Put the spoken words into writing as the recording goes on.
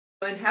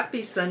And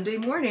happy Sunday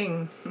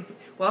morning.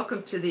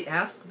 Welcome to the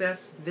Ask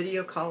Bess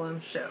video column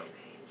show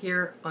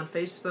here on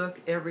Facebook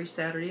every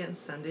Saturday and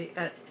Sunday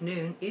at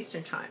noon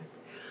Eastern Time.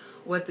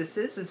 What this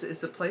is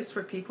it's a place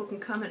where people can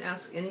come and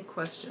ask any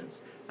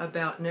questions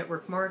about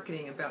network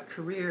marketing, about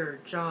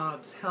career,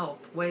 jobs,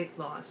 health, weight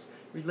loss,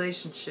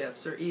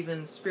 relationships, or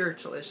even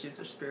spiritual issues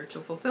or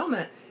spiritual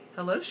fulfillment.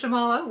 Hello,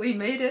 Shamala. We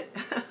made it.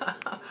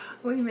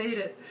 We made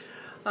it.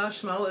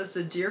 Shamala is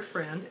a dear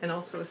friend and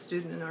also a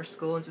student in our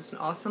school and just an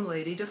awesome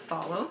lady to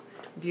follow.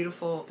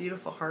 Beautiful,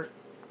 beautiful heart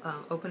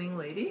opening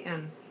lady.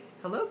 And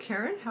hello,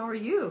 Karen. How are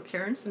you?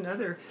 Karen's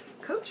another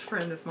coach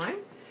friend of mine.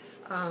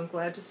 I'm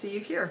glad to see you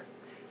here.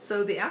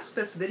 So the Ask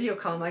Bess video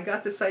column, I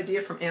got this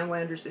idea from Ann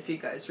Landers, if you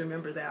guys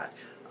remember that,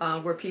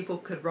 where people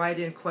could write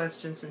in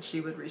questions and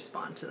she would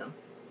respond to them.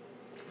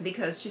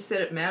 Because she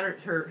said it mattered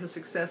her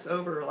success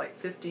over like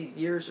 50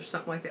 years or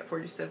something like that,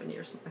 47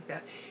 years, something like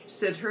that. She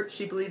said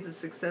she believed the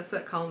success of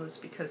that column was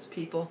because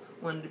people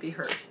wanted to be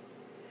heard,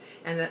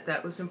 and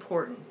that was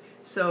important.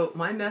 So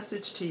my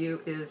message to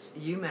you is,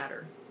 you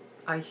matter.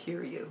 I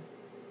hear you.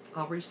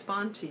 I'll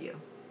respond to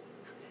you.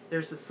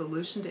 There's a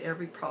solution to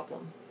every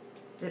problem.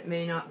 It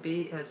may not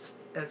be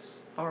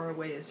as far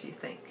away as you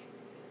think.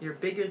 You're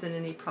bigger than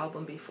any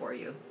problem before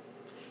you.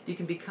 You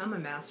can become a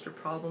master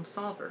problem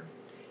solver,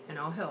 and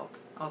I'll help.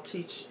 I'll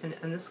teach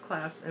in this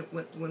class,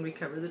 when we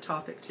cover the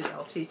topic today,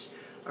 I'll teach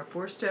our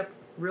 4-step,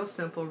 real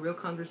simple, real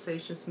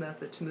conversations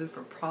method to move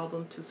from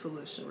problem to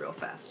solution real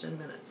fast in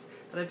minutes,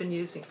 that I've been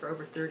using for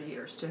over 30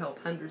 years to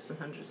help hundreds and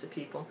hundreds of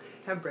people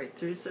have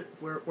breakthroughs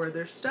where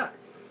they're stuck.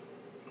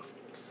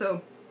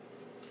 So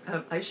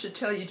I should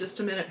tell you just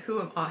a minute, who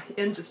am I?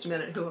 In just a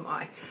minute, who am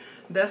I?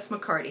 Bess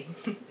McCarty,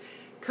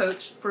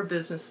 coach for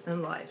business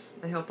and life.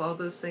 I help all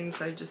those things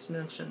I just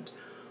mentioned.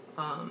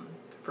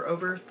 For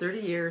over 30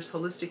 years,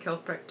 holistic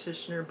health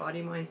practitioner,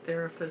 body-mind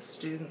therapist,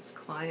 students,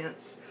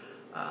 clients,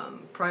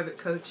 private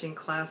coaching,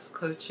 class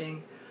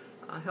coaching,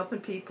 helping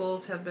people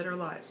to have better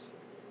lives.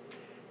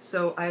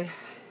 So I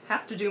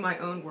have to do my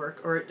own work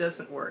or it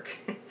doesn't work.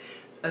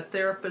 A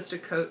therapist, a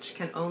coach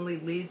can only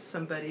lead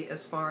somebody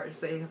as far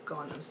as they have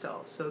gone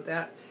themselves. So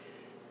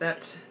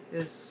that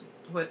is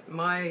what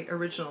my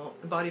original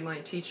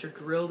body-mind teacher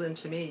drilled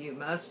into me. You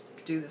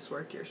must do this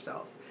work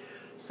yourself.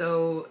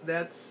 So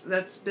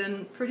that's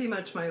been pretty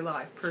much my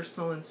life,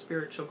 personal and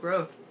spiritual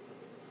growth.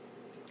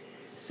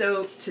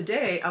 So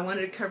today I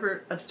wanted to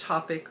cover a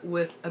topic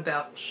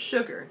about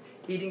sugar,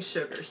 eating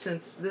sugar,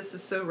 since this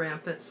is so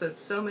rampant.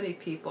 So many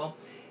people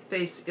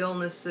face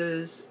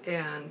illnesses,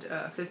 and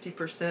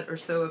 50% or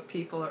so of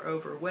people are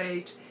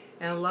overweight,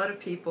 and a lot of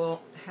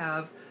people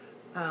have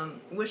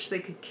wish they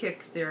could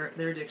kick their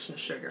addiction to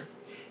sugar.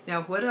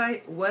 Now what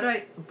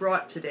I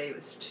brought today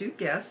was 2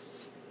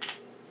 guests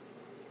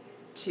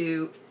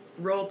to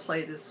role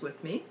play this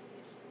with me,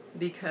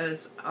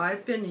 because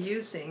I've been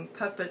using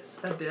puppets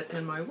a bit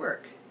in my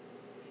work.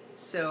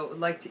 So I'd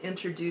like to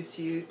introduce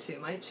you to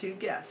my 2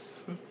 guests.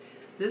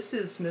 This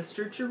is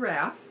Mr.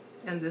 Giraffe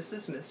and this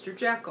is Mr.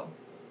 Jackal.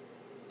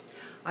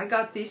 I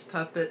got these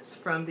puppets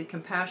from the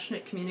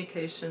Compassionate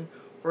Communication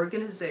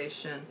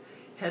Organization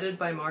headed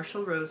by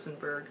Marshall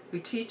Rosenberg, who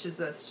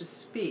teaches us to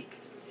speak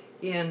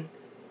in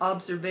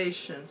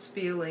observations,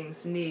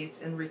 feelings,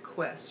 needs, and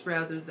requests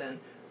rather than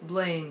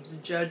blames,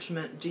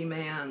 judgment,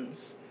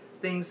 demands,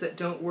 things that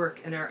don't work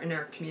in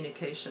our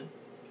communication.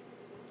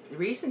 The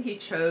reason he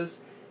chose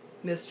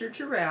Mr.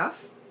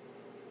 Giraffe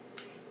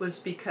was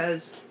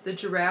because the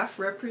giraffe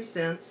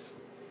represents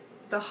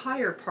the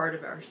higher part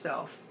of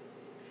ourself.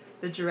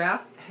 The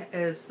giraffe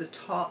is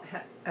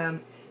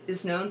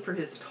is known for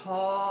his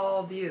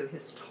tall view,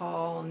 his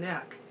tall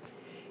neck,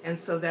 and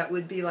so that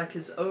would be like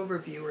his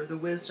overview or the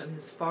wisdom,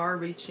 his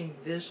far-reaching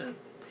vision.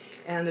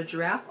 And the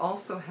giraffe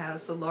also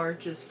has the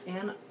largest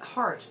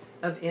heart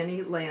of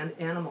any land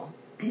animal.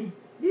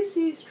 This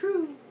is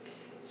true.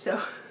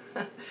 So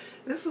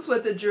this is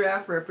what the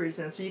giraffe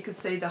represents. You could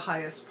say the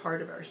highest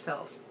part of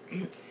ourselves.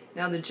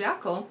 Now the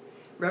jackal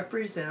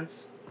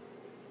represents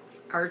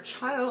our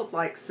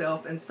childlike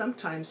self and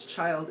sometimes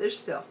childish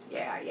self.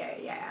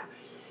 Yeah.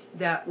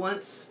 That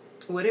wants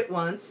what it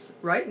wants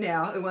right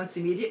now. It wants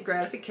immediate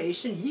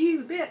gratification.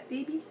 You bet,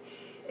 baby.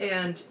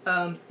 And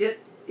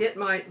it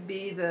might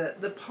be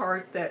the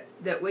part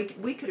that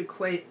we could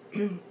equate.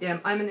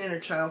 I'm an inner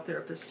child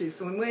therapist too,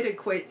 so we might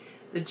equate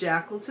the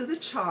jackal to the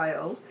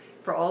child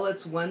for all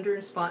its wonder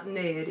and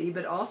spontaneity,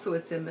 but also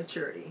its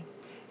immaturity.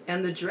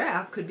 And the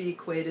giraffe could be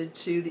equated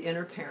to the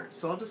inner parent.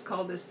 So I'll just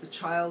call this the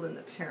child and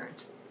the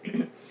parent,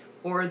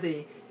 or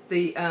the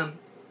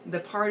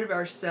part of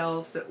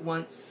ourselves that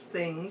wants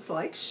things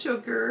like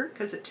sugar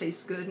because it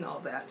tastes good and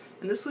all that.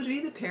 And this would be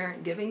the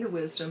parent giving the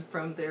wisdom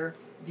from their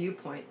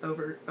viewpoint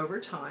over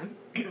time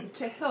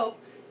to help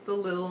the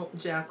little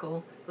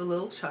jackal, the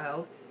little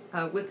child,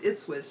 with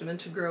its wisdom and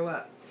to grow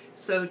up.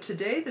 So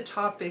today the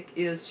topic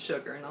is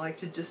sugar, and I like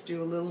to just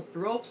do a little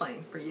role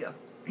playing for you.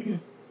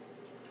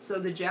 So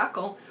the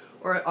jackal,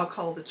 or I'll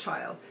call the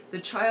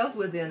child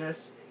within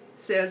us,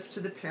 says to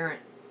the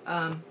parent,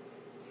 I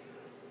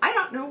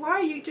don't don't know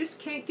why you just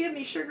can't give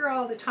me sugar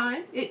all the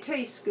time. It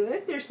tastes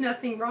good. There's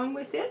nothing wrong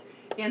with it.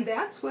 And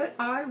that's what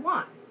I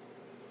want.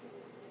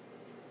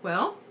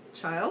 Well,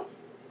 child,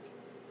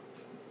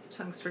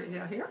 tongue straightened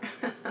out here.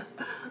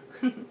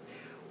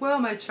 Well,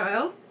 my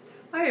child,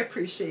 I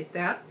appreciate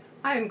that.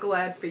 I am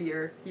glad for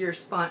your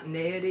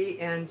spontaneity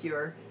and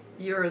your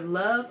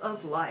love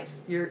of life,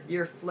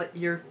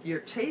 your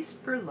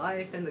taste for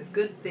life and the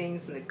good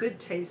things and the good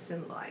tastes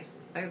in life.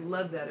 I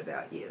love that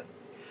about you.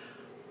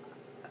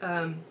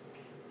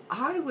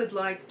 I would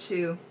like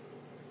to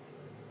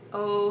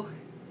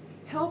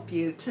help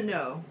you to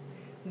know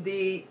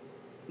the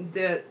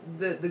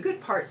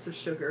good parts of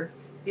sugar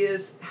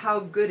is how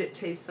good it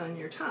tastes on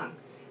your tongue.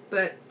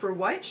 But for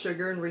white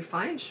sugar and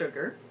refined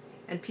sugar,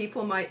 and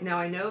people might, now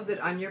I know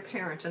that I'm your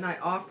parent and I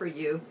offer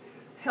you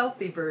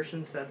healthy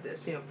versions of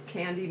this, you know,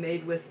 candy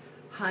made with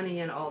honey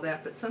and all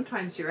that, but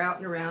sometimes you're out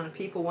and around and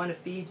people want to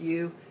feed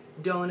you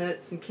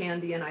donuts and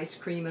candy and ice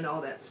cream and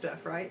all that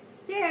stuff, right?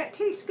 Yeah, it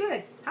tastes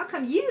good. How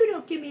come you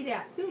don't give me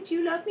that? Don't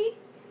you love me?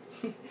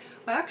 Well,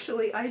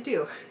 actually, I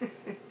do.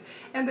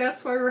 And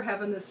that's why we're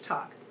having this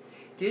talk.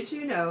 Did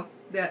you know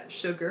that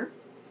sugar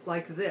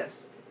like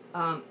this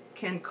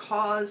can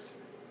cause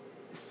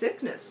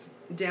sickness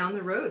down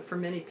the road for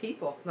many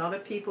people? A lot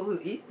of people who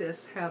eat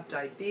this have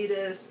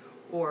diabetes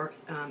or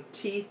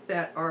teeth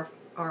that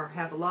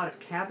have a lot of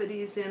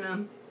cavities in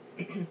them.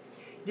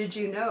 Did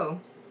you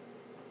know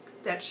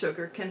that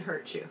sugar can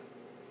hurt you?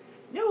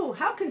 No,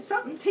 how can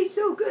something taste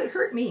so good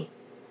hurt me?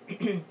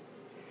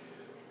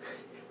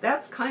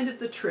 That's kind of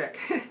the trick.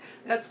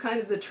 That's kind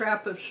of the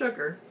trap of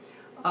sugar.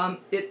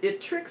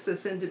 It tricks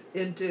us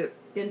into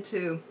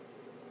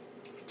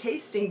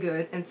tasting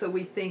good, and so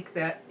we think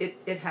that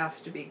it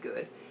has to be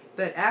good.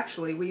 But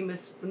actually, we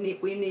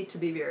need to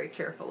be very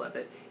careful of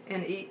it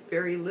and eat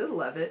very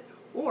little of it,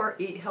 or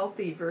eat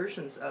healthy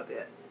versions of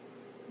it.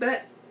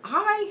 But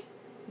I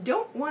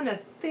don't want to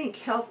think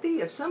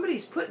healthy. If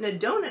somebody's putting a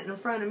donut in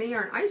front of me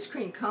or an ice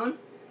cream cone,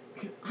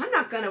 I'm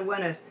not going to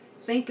want to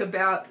think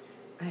about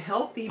a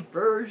healthy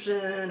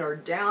version or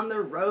down the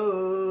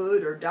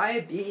road or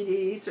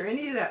diabetes or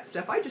any of that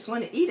stuff. I just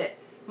want to eat it.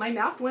 My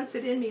mouth wants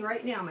it in me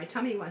right now. My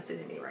tummy wants it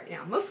in me right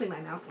now. Mostly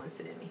my mouth wants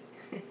it in me.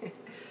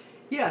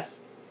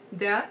 Yes,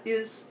 that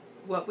is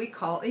what we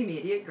call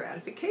immediate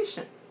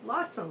gratification.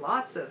 Lots and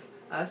lots of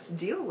us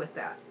deal with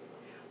that.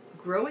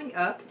 Growing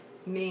up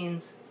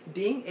means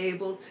being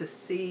able to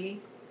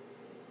see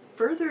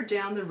further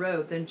down the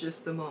road than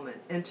just the moment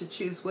and to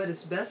choose what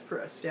is best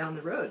for us down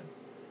the road.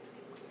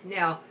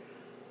 Now,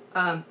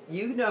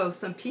 you know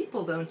some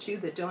people, don't you,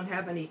 that don't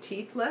have any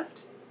teeth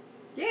left?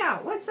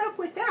 Yeah, what's up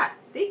with that?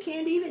 They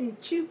can't even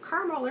chew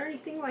caramel or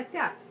anything like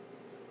that.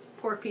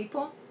 Poor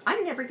people.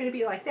 I'm never going to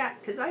be like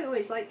that because I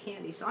always like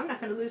candy, so I'm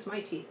not going to lose my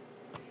teeth.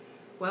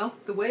 Well,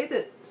 the way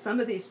that some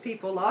of these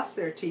people lost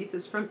their teeth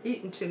is from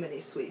eating too many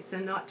sweets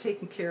and not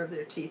taking care of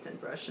their teeth and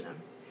brushing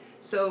them.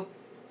 So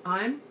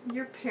I'm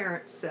your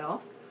parent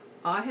self.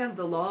 I have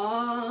the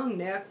long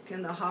neck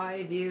and the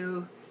high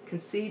view, can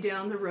see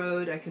down the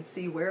road, I can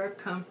see where I've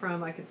come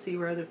from, I can see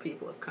where other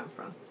people have come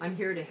from. I'm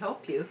here to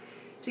help you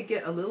to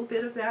get a little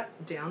bit of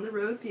that down the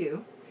road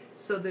view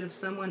so that if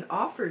someone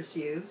offers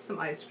you some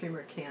ice cream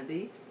or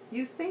candy,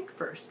 you think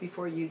first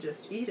before you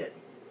just eat it.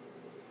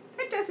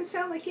 That doesn't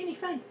sound like any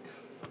fun.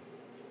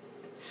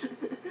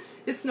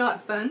 It's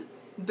not fun,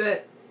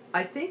 but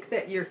I think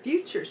that your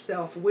future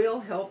self will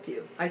help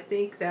you. I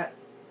think that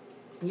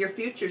your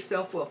future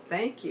self will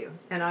thank you,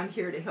 and I'm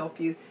here to help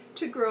you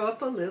to grow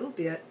up a little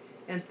bit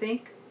and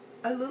think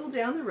a little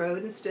down the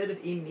road instead of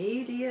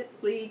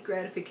immediately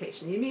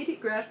gratification.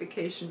 Immediate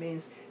gratification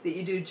means that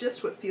you do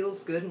just what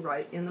feels good and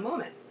right in the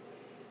moment.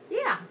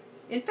 Yeah,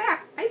 in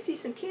fact, I see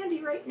some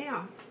candy right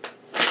now.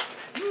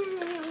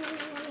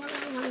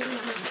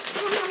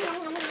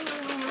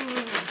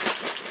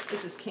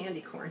 This is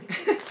candy corn.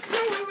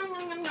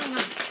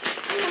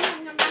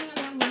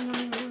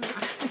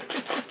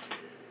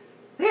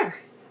 There!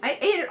 I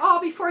ate it all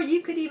before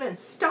you could even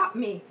stop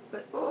me.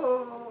 But,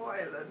 oh, I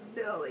have a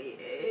belly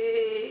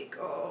ache.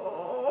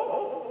 Oh.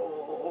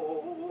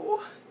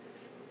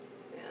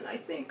 And I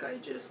think I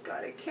just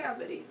got a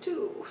cavity,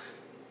 too.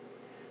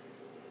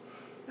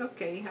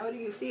 Okay, how do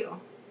you feel?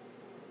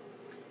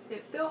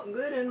 It felt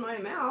good in my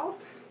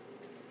mouth.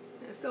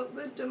 It felt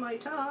good to my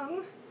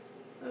tongue.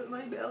 But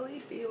my belly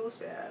feels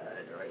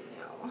bad right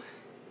now.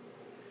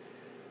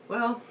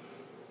 Well,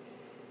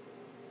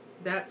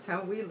 that's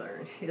how we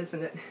learn,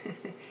 isn't it?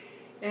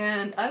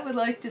 And I would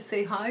like to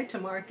say hi to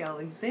Mark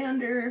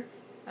Alexander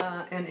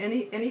and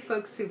any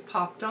folks who've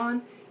popped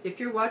on. If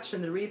you're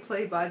watching the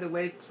replay, by the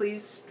way,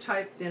 please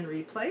type in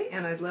replay,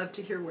 and I'd love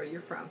to hear where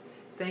you're from.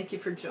 Thank you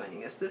for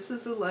joining us. This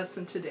is a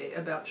lesson today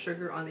about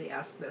sugar on the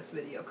Ask Bess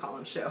video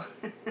column show.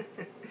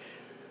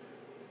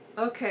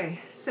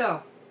 Okay,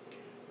 so,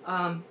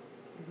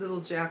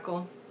 little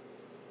jackal,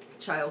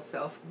 child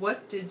self,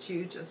 what did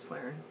you just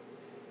learn?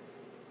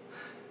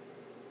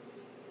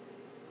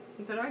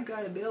 That I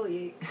got a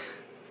bellyache.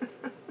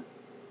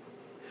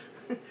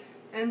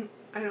 And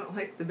I don't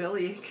like the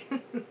bellyache.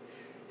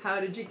 How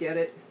did you get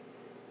it?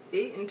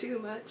 eating too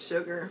much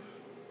sugar,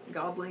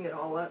 gobbling it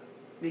all up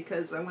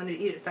because I wanted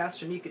to eat it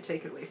faster and you could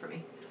take it away from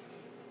me.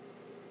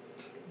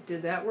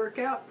 Did that work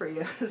out for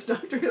you? As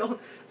Dr. Hill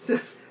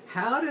says,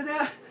 how did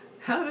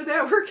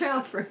that work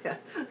out for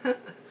you?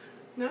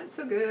 Not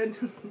so good.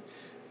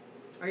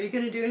 Are you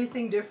going to do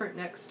anything different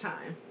next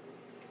time?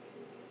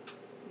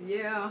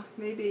 Yeah,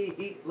 maybe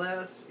eat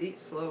less, eat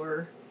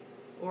slower,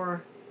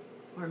 or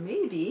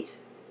maybe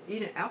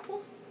eat an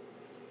apple.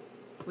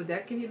 Would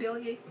that give you a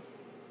bellyache?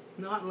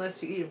 Not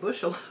unless you eat a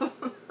bushel of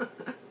them.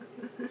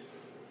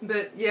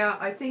 But yeah,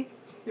 I think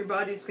your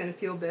body's going to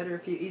feel better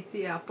if you eat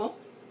the apple.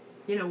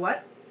 You know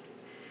what?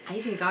 I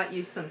even got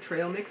you some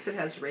trail mix that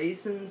has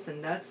raisins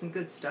and nuts and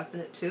good stuff in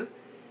it too.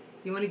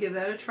 You want to give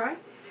that a try?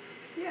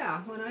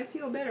 Yeah, when I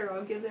feel better,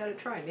 I'll give that a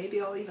try.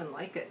 Maybe I'll even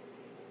like it.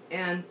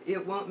 And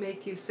it won't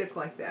make you sick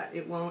like that.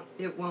 It won't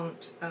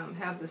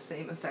have the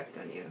same effect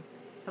on you.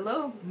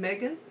 Hello,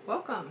 Megan.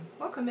 Welcome.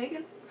 Welcome,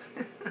 Megan.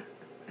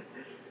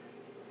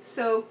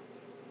 So,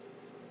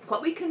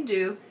 what we can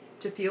do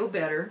to feel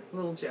better,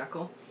 little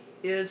jackal,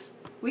 is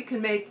we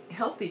can make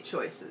healthy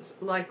choices.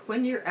 Like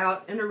when you're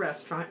out in a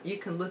restaurant, you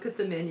can look at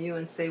the menu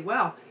and say,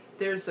 wow,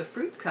 there's a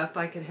fruit cup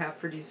I could have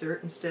for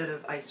dessert instead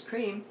of ice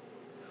cream.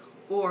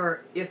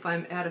 Or if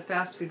I'm at a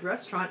fast food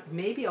restaurant,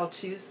 maybe I'll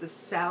choose the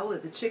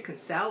salad, the chicken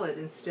salad,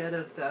 instead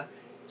of the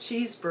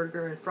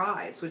cheeseburger and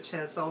fries, which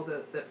has all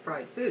the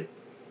fried food.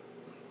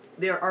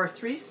 There are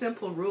 3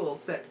 simple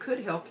rules that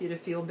could help you to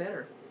feel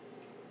better.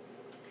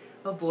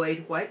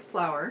 Avoid white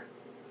flour,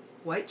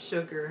 white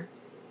sugar,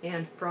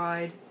 and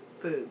fried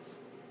foods,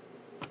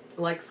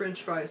 like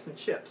French fries and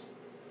chips.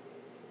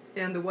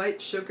 And the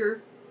white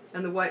sugar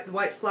and the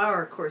white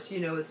flour, of course, you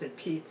know, is in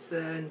pizza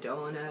and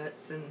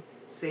donuts and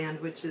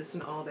sandwiches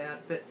and all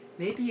that, but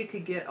maybe you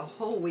could get a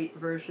whole wheat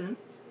version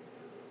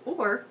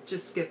or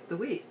just skip the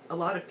wheat. A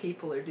lot of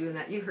people are doing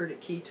that. You heard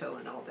of keto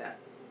and all that.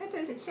 That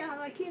doesn't sound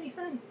like any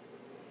fun,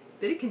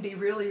 but it can be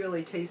really,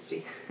 really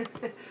tasty.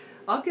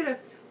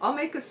 I'll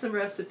make us some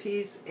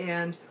recipes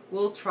and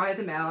we'll try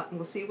them out and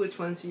we'll see which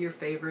ones are your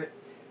favorite.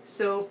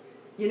 So,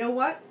 you know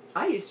what?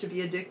 I used to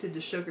be addicted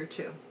to sugar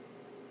too.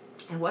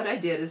 And what I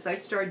did is I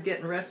started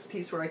getting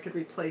recipes where I could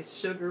replace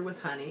sugar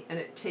with honey and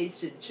it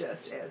tasted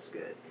just as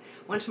good.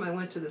 One time I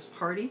went to this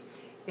party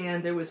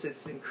and there was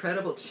this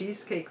incredible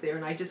cheesecake there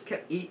and I just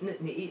kept eating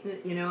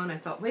it, you know, and I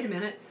thought, wait a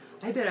minute,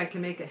 I bet I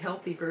can make a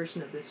healthy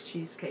version of this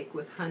cheesecake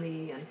with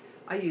honey, and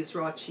I use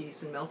raw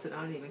cheese and melt it,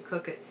 I don't even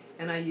cook it,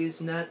 and I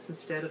use nuts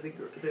instead of the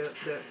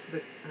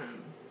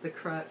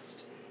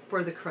crust,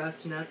 for the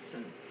crust, nuts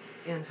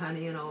and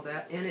honey and all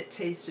that, and it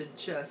tasted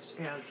just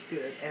as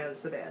good as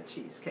the bad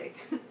cheesecake.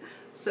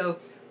 So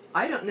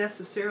I don't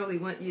necessarily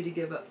want you to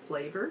give up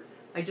flavor.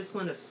 I just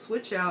want to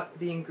switch out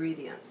the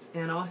ingredients,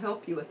 and I'll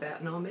help you with that,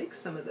 and I'll make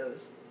some of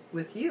those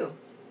with you.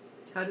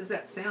 How does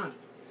that sound?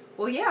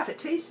 Well, yeah, if it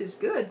tastes as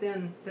good,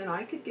 then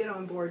I could get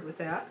on board with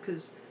that,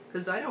 because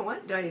I don't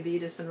want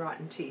diabetes and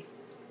rotten teeth.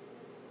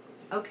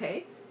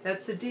 Okay,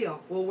 that's the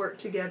deal. We'll work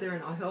together,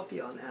 and I'll help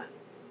you on that.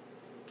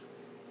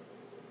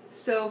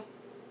 So,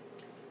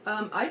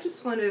 I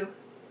just want to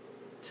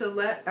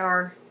let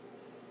our,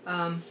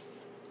 I've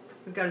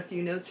got a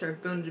few notes here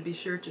I wanted to be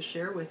sure to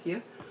share with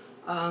you.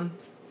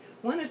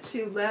 Wanted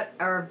to let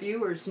our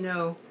viewers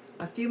know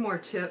a few more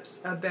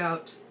tips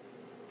about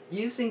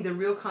using the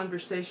Real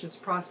Conversations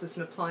process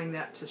and applying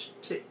that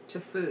to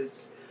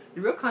foods.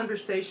 The Real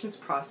Conversations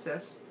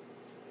process,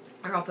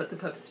 or I'll put the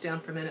puppets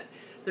down for a minute.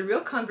 The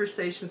Real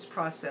Conversations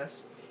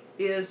process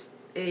is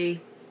a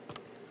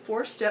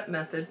 4-step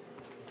method.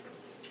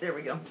 There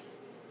we go.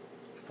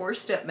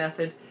 4-step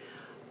method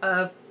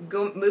of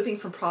moving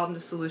from problem to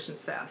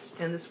solutions fast,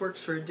 and this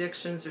works for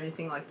addictions or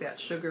anything like that,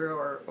 sugar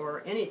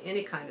or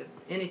any kind of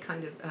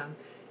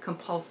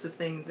compulsive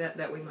thing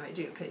that we might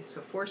do. Okay,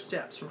 so 4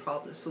 steps from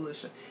problem to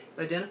solution: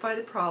 identify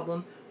the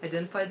problem,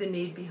 identify the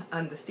need,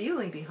 the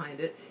feeling behind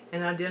it,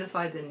 and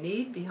identify the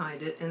need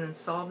behind it, and then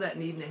solve that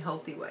need in a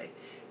healthy way.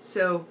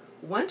 So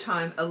one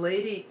time, a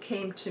lady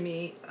came to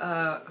me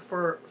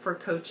for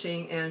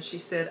coaching, and she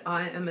said,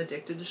 "I am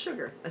addicted to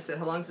sugar." I said,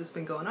 "How long has this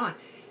been going on?"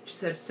 She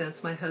said,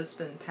 "Since my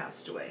husband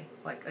passed away,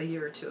 like a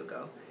year or 2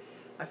 ago."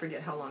 I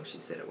forget how long she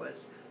said it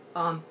was.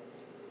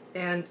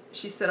 And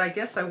she said, "I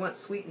guess I want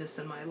sweetness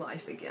in my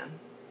life again."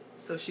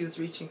 So she was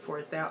reaching for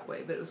it that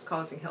way, but it was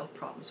causing health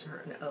problems for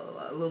her.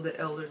 A little bit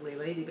elderly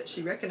lady, but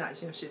she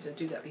recognized, she didn't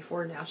do that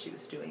before, now she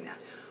was doing that.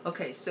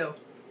 Okay, so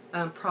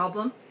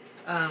problem,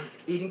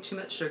 eating too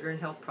much sugar and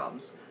health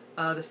problems.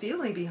 The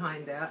feeling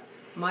behind that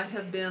might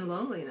have been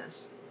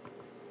loneliness.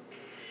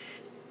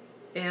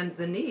 And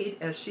the need,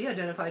 as she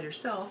identified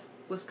herself,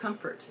 was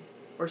comfort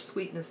or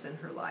sweetness in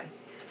her life.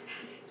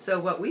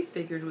 So what we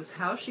figured was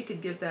how she could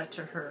give that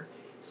to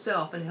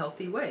herself in a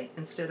healthy way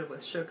instead of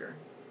with sugar.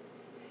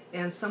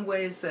 And some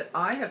ways that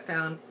I have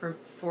found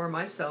for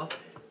myself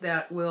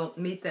that will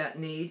meet that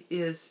need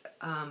is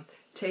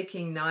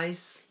taking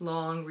nice,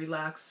 long,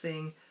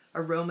 relaxing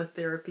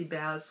aromatherapy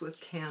baths with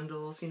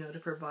candles, to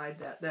provide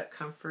that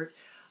comfort,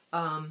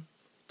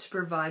 to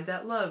provide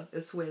that love.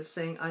 It's a way of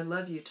saying I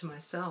love you to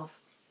myself.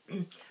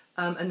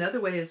 Another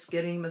way is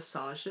getting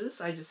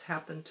massages. I just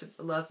happen to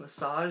love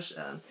massage.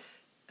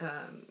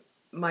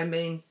 My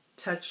main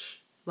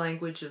touch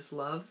language is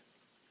love,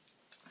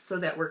 so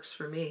that works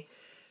for me.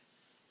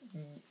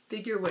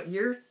 Figure what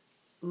your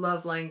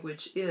love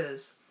language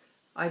is.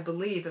 I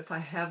believe if I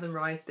have them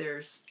right,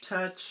 there's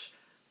touch,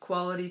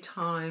 quality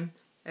time,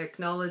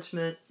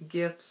 acknowledgement,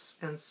 gifts,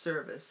 and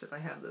service, if I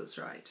have those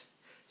right.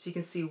 So you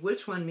can see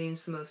which one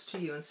means the most to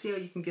you and see how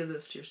you can give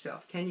those to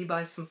yourself. Can you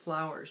buy some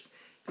flowers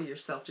for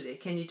yourself today?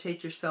 Can you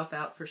take yourself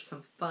out for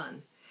some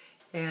fun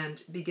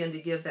and begin to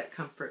give that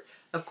comfort?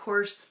 Of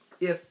course,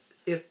 if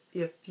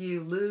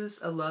you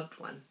lose a loved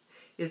one,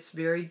 it's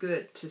very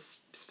good to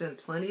spend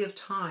plenty of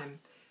time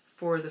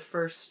for the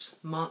first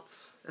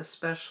months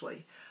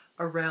especially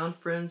around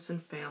friends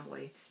and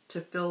family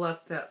to fill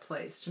up that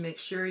place, to make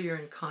sure you're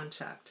in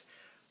contact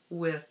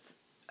with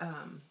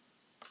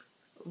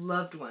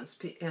loved ones,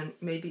 and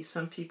maybe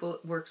some people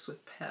it works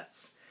with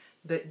pets.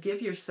 But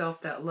give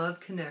yourself that love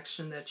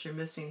connection that you're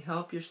missing.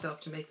 Help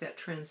yourself to make that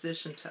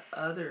transition to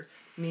other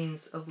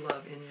means of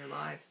love in your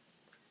life.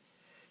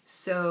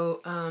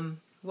 So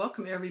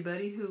welcome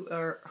everybody who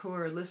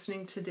are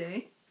listening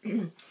today.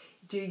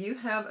 Do you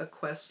have a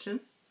question,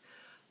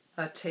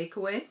 a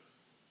takeaway,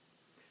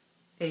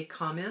 a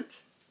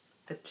comment,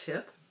 a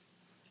tip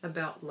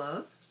about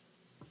love,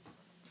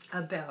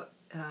 about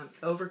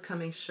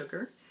overcoming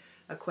sugar,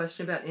 a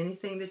question about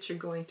anything that you're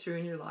going through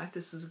in your life?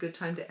 This is a good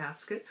time to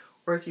ask it.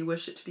 Or if you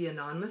wish it to be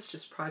anonymous,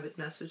 just private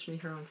message me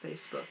here on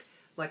Facebook,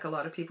 like a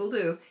lot of people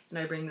do, and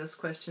I bring those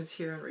questions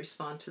here and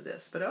respond to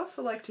this. But I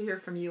also like to hear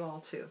from you all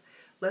too.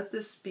 Let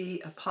this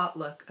be a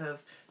potluck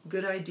of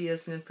good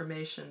ideas and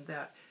information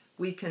that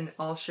we can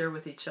all share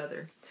with each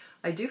other.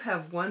 I do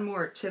have one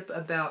more tip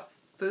about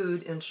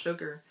food and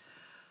sugar.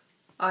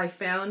 I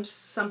found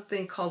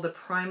something called the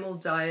Primal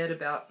Diet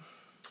about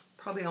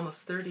probably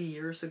almost 30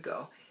 years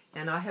ago,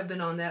 and I have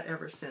been on that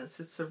ever since.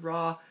 It's a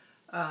raw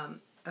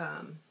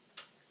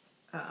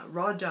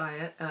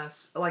diet,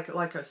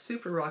 like a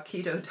super raw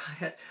keto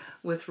diet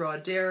with raw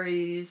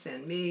dairies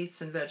and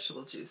meats and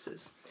vegetable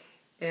juices.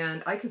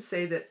 And I can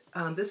say that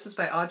this is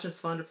by Agnes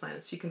von der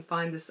Planitz. You can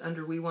find this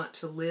under We Want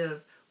to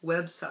Live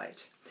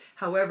website.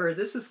 However,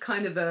 this is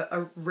kind of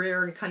a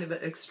rare and kind of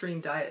an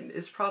extreme diet.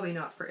 It's probably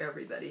not for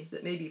everybody,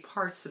 that maybe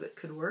parts of it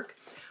could work.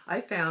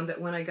 I found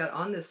that when I got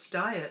on this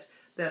diet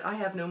that I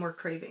have no more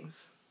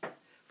cravings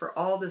for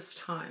all this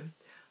time.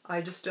 I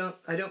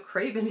don't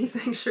crave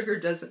anything. Sugar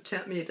doesn't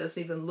tempt me. It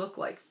doesn't even look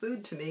like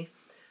food to me.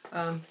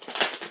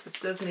 This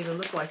doesn't even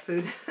look like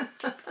food.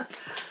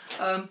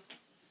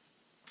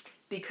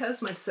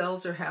 Because my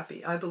cells are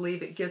happy. I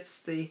believe it gets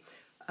the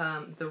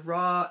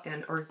raw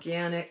and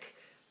organic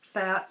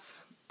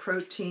fats,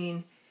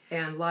 protein,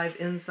 and live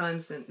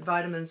enzymes and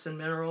vitamins and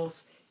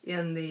minerals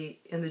in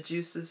the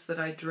juices that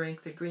I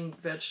drink, the green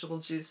vegetable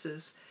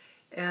juices.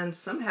 And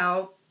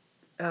somehow,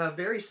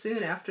 very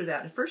soon after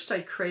that, at first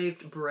I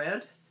craved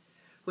bread,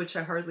 which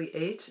I hardly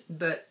ate,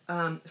 but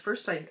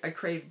first I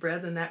craved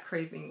bread, and that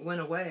craving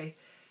went away.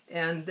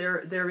 And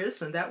there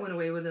isn't. That went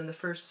away within the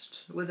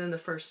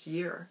first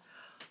year.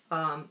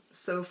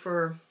 So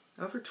for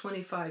over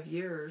 25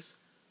 years,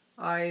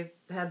 I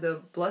had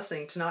the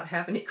blessing to not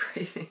have any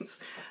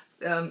cravings.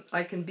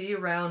 I can be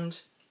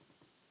around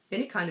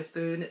any kind of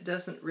food, and it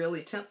doesn't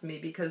really tempt me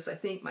because I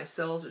think my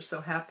cells are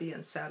so happy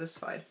and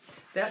satisfied.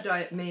 That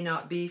diet may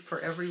not be for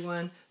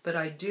everyone, but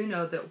I do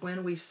know that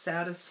when we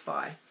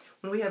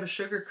when we have a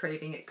sugar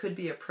craving, it could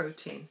be a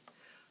protein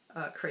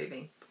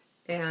craving.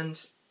 And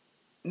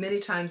many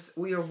times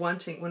when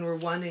we're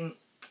wanting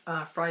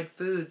fried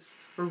foods,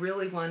 we're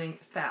really wanting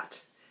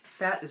fat.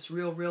 Fat is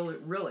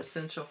real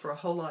essential for a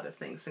whole lot of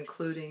things,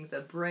 including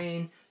the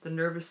brain. The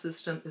nervous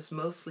system is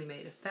mostly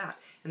made of fat,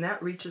 and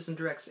that reaches and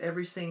directs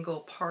every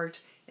single part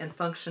and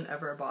function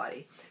of our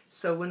body.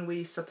 So when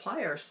we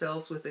supply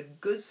ourselves with a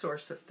good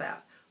source of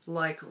fat,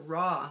 like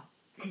raw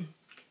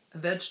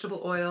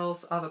vegetable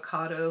oils,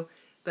 avocado,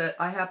 but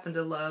I happen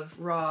to love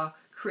raw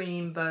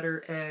cream,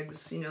 butter,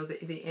 eggs,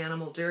 the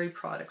animal dairy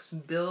products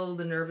build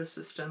the nervous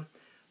system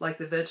like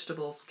the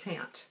vegetables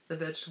can't. The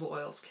vegetable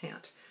oils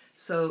can't.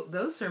 So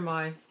those are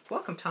my,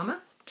 welcome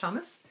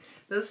Thomas,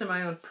 those are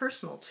my own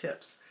personal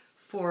tips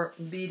for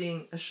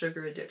beating a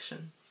sugar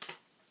addiction.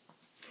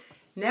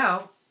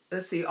 Now,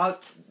 let's see,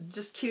 I'll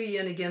just cue you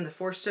in again, the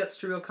 4 steps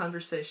to real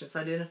conversations.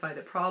 Identify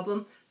the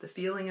problem, the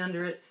feeling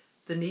under it,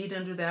 the need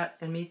under that,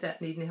 and meet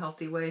that need in a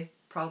healthy way.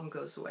 Problem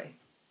goes away.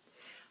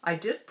 I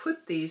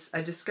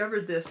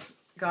discovered this,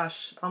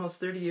 almost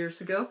 30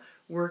 years ago,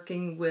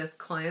 working with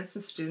clients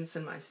and students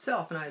and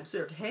myself, and I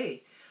observed,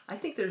 hey, I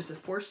think there's a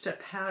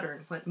 4-step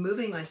pattern when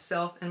moving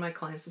myself and my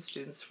clients and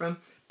students from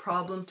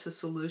problem to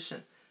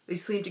solution. They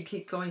seem to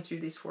keep going through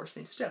these 4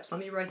 same steps. Let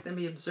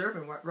me observe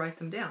and write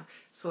them down.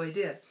 So I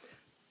did.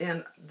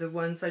 And the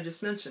ones I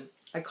just mentioned,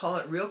 I call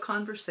it real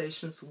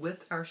conversations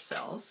with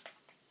ourselves,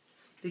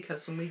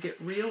 because when we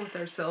get real with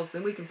ourselves,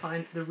 then we can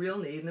find the real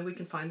need, and then we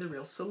can find the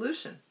real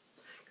solution.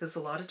 Because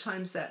a lot of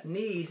times that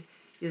need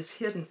is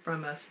hidden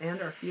from us,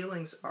 and our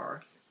feelings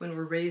are. When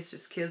we're raised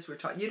as kids, we're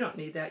taught, you don't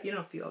need that, you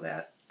don't feel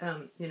that.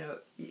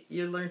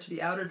 you learn to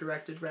be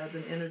outer-directed rather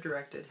than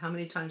inner-directed. How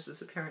many times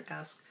does a parent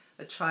ask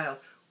a child,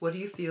 what are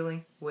you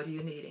feeling? What are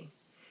you needing?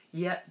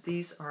 Yet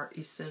these are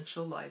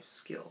essential life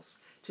skills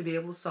to be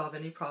able to solve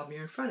any problem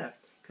you're in front of,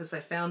 because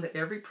I found that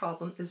every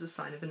problem is a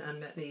sign of an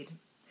unmet need.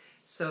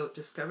 So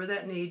discover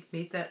that need,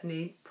 meet that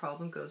need,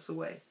 problem goes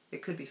away.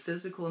 It could be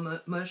physical,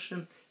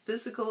 emotional,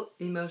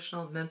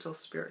 mental,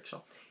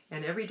 spiritual.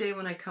 And every day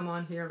when I come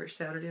on here, every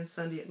Saturday and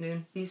Sunday at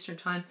noon Eastern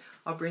Time,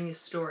 I'll bring you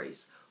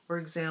stories or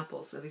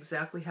examples of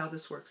exactly how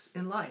this works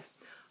in life.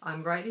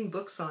 I'm writing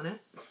books on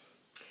it.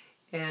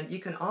 And you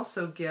can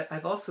also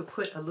I've also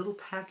put a little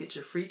package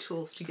of free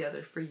tools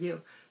together for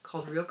you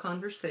called Real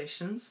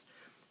Conversations.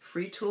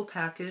 Free tool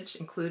package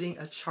including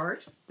a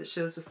chart that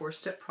shows a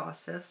 4-step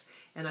process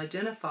and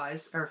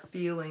identifies our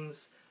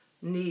feelings,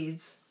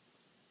 needs,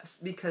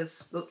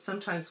 because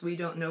sometimes we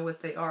don't know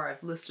what they are.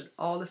 I've listed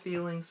all the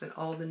feelings and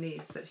all the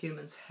needs that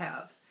humans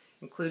have,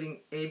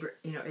 including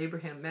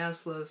Abraham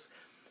Maslow's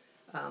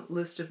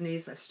list of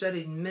needs. I've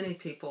studied many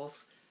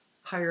people's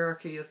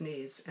hierarchy of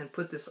needs and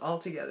put this all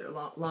together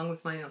along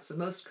with my own. It's the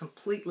most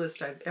complete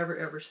list I've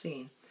ever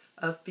seen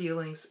of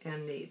feelings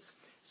and needs.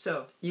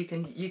 So you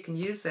can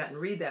use that and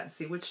read that and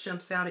see which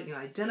jumps out at you.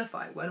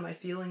 Identify, what am I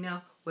feeling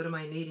now? What am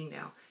I needing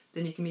now?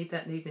 Then you can meet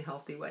that need in a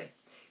healthy way.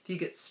 If you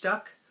get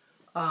stuck,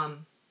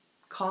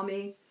 call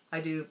me.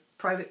 I do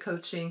private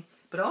coaching,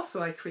 but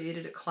also I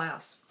created a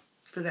class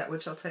for that,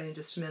 which I'll tell you in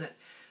just a minute.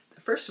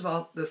 First of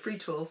all, the free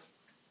tools,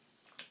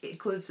 it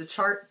includes a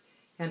chart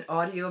and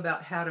audio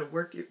about how to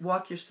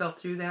walk yourself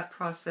through that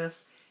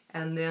process,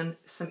 and then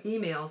some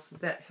emails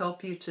that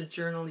help you to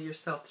journal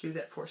yourself through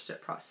that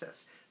 4-step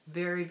process.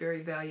 Very,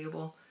 very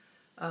valuable,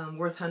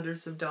 worth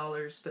hundreds of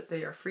dollars, but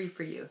they are free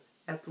for you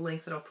at the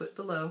link that I'll put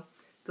below.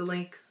 The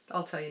link,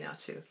 I'll tell you now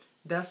too,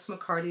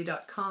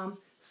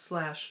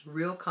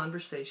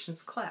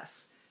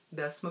 BessMcCarty.com/realconversationsclass.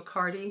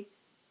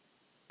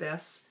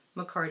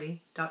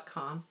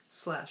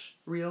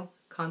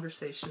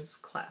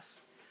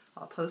 BessMcCarty.com/realconversationsclass.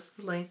 I'll post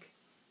the link,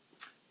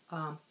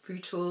 free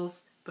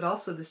tools, but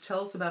also this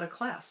tells about a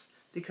class,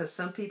 because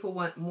some people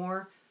want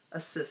more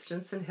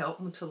assistance and help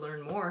them to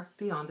learn more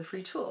beyond the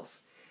free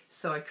tools.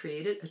 So I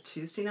created a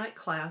Tuesday night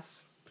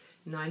class,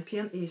 9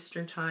 p.m.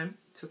 Eastern Time,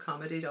 to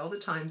accommodate all the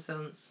time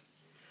zones.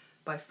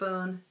 By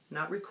phone,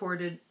 not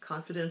recorded,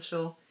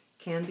 confidential,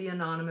 can be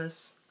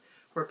anonymous,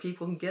 where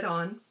people can get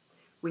on.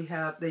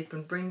 They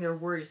can bring their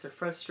worries, their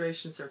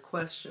frustrations, their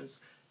questions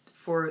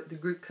for the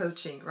group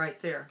coaching right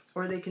there.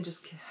 Or they can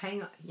just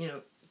hang,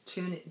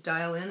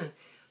 dial in and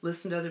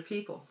listen to other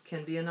people.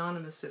 Can be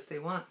anonymous if they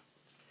want.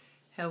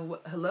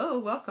 Hello,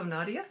 welcome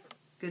Nadia.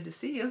 Good to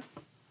see you.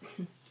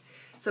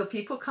 So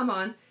people come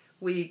on.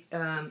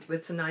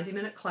 It's a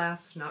 90-minute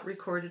class, not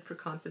recorded for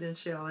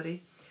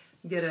confidentiality.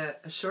 Get a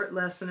short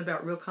lesson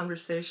about real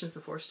conversations,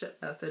 the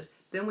 4-step method.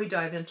 Then we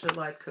dive into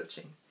live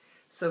coaching.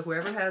 So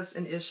whoever has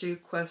an issue,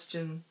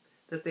 question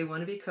that they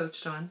want to be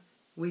coached on,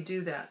 we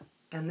do that.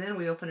 And then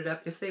we open it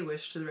up, if they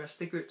wish, to the rest of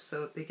the group,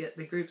 so they get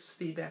the group's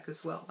feedback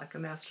as well, like a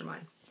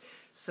mastermind.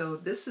 So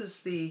this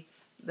is the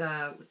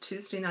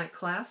Tuesday night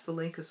class. The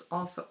link is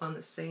also on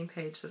the same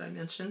page that I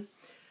mentioned.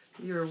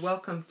 You're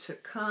welcome to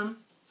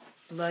come.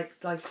 Like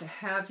to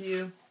have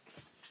you.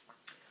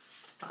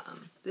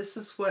 This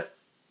is what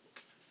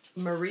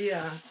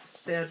Maria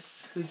said,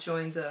 who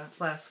joined the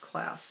last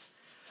class.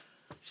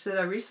 She said,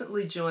 I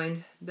recently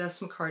joined Bess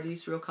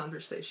McCarty's Real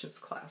Conversations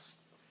class.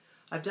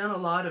 I've done a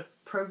lot of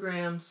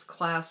programs,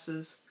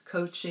 classes,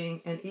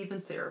 coaching, and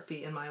even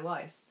therapy in my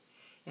life.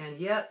 And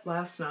yet,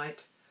 last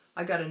night,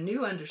 I got a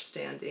new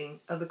understanding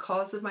of the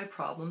cause of my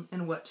problem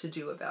and what to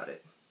do about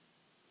it.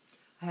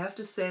 I have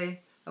to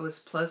say, I was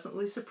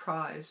pleasantly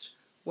surprised,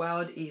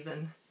 wowed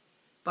even,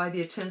 by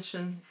the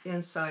attention,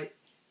 insight,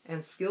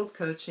 and skilled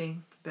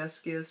coaching Bess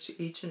gives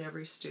to each and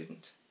every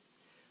student.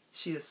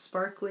 She is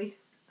sparkly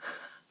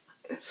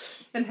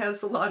and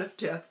has a lot of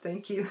depth.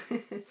 Thank you.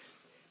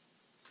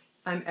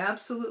 I'm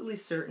absolutely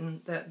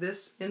certain that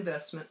this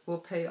investment will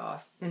pay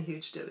off in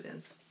huge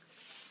dividends.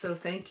 So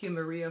thank you,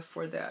 Maria,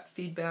 for that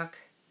feedback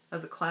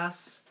of the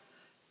class.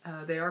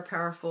 They are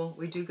powerful.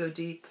 We do go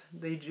deep.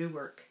 They do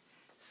work.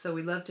 So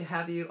we love to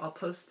have you. I'll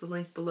post the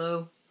link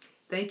below.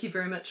 Thank you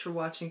very much for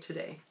watching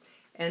today.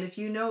 And if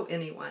you know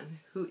anyone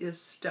who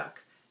is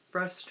stuck,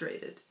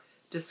 frustrated,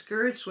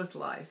 discouraged with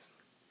life,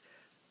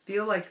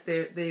 feel like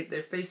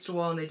they're faced a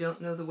wall and they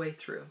don't know the way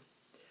through,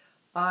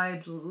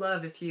 I'd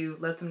love if you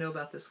let them know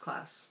about this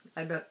class.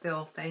 I bet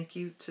they'll thank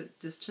you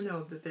just to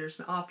know that there's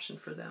an option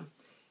for them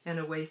and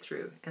a way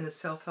through and a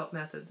self-help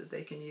method that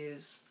they can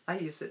use. I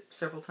use it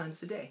several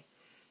times a day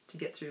to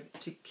get through,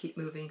 to keep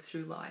moving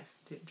through life,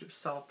 to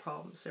solve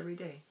problems every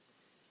day.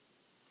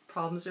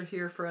 Problems are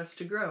here for us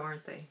to grow,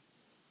 aren't they?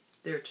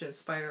 They're to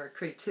inspire our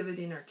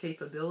creativity and our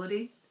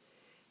capability,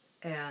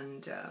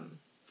 and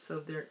so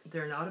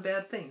they're not a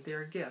bad thing.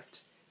 They're a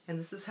gift, and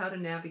this is how to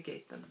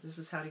navigate them. This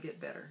is how to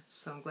get better.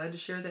 So I'm glad to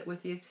share that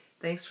with you.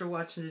 Thanks for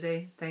watching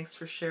today. Thanks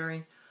for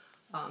sharing,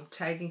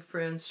 tagging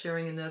friends,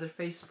 sharing another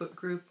Facebook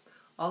group.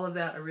 All of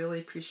that I really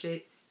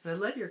appreciate, and I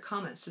love your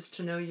comments just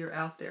to know you're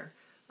out there.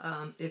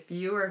 If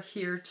you are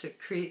here to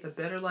create a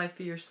better life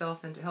for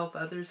yourself and to help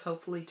others,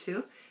 hopefully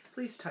too,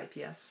 please type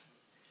yes,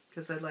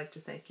 because I'd like to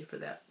thank you for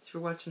that. If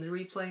you're watching the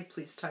replay,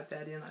 please type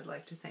that in. I'd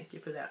like to thank you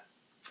for that.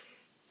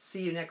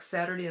 See you next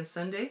Saturday and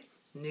Sunday,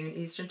 noon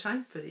Eastern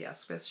Time, for the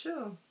Ask Bess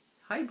Show.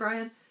 Hi,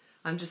 Brian.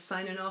 I'm just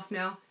signing off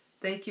now.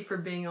 Thank you for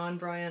being on,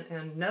 Brian,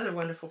 and another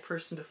wonderful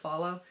person to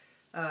follow.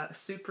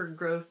 Personal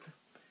growth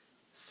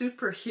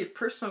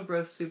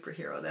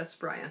superhero. That's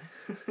Brian.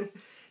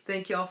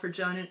 Thank you all for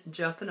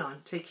jumping on.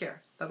 Take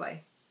care.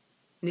 Bye-bye.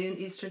 Noon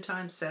Eastern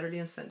Time, Saturday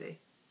and Sunday.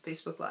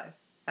 Facebook Live.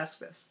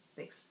 Ask Bess.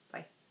 Thanks.